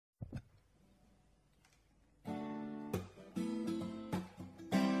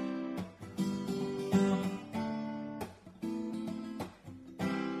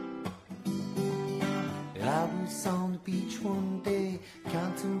was on the beach one day,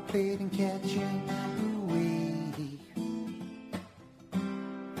 contemplating catching a wave.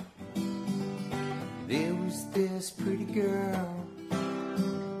 There was this pretty girl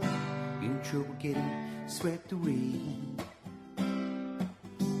in trouble getting swept away. So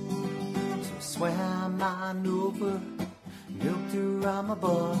I swam on over, milked her on my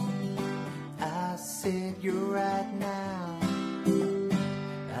butt. I said, you're right now,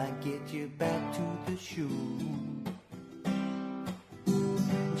 I'll get you back to the shore.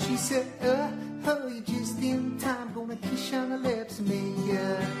 She said, oh, you're just in time, gonna kiss you on the lips and make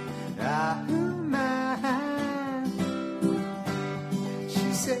you mine.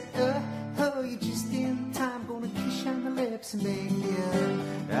 She said, oh, you're just in time, gonna kiss you on the lips and make you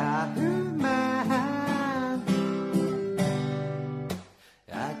mine.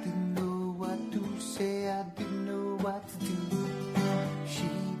 I didn't know what to say, I didn't know what to do. She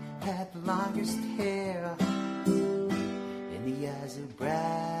had the longest hair and the eyes are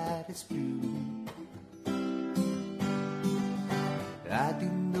bright as blue. I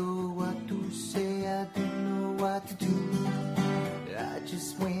didn't know what to say, I didn't know what to do. I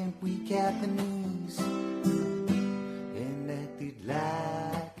just went weak at the knees and acted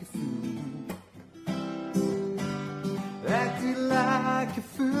like a fool. Acted like a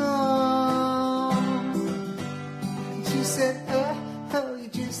fool. She said, oh, you're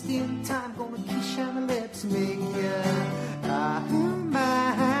just in time, gonna kiss you on the lips and make you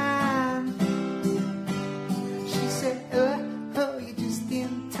mine. She said, oh, you're just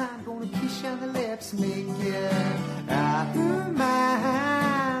in time, gonna kiss you on the lips and make you mine.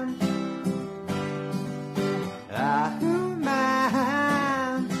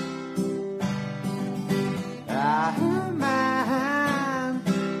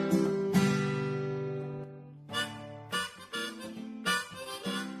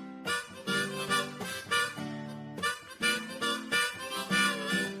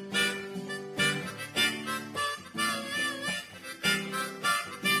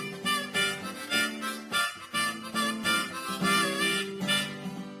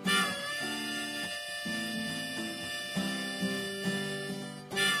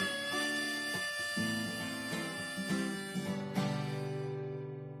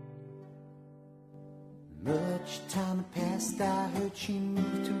 Much time had passed, I heard she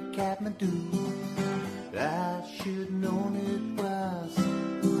moved to Kathmandu. I should known it was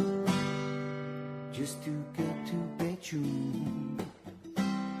just too good to be true.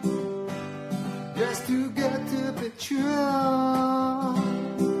 Just too good to be true.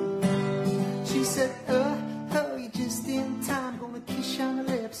 She said, oh, you're just in time, gonna kiss you on the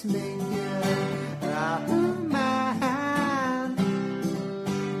lips and make you mine.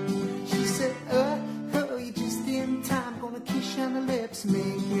 She said, oh, you're just in time, gonna kiss you on the lips and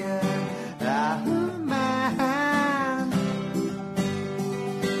make you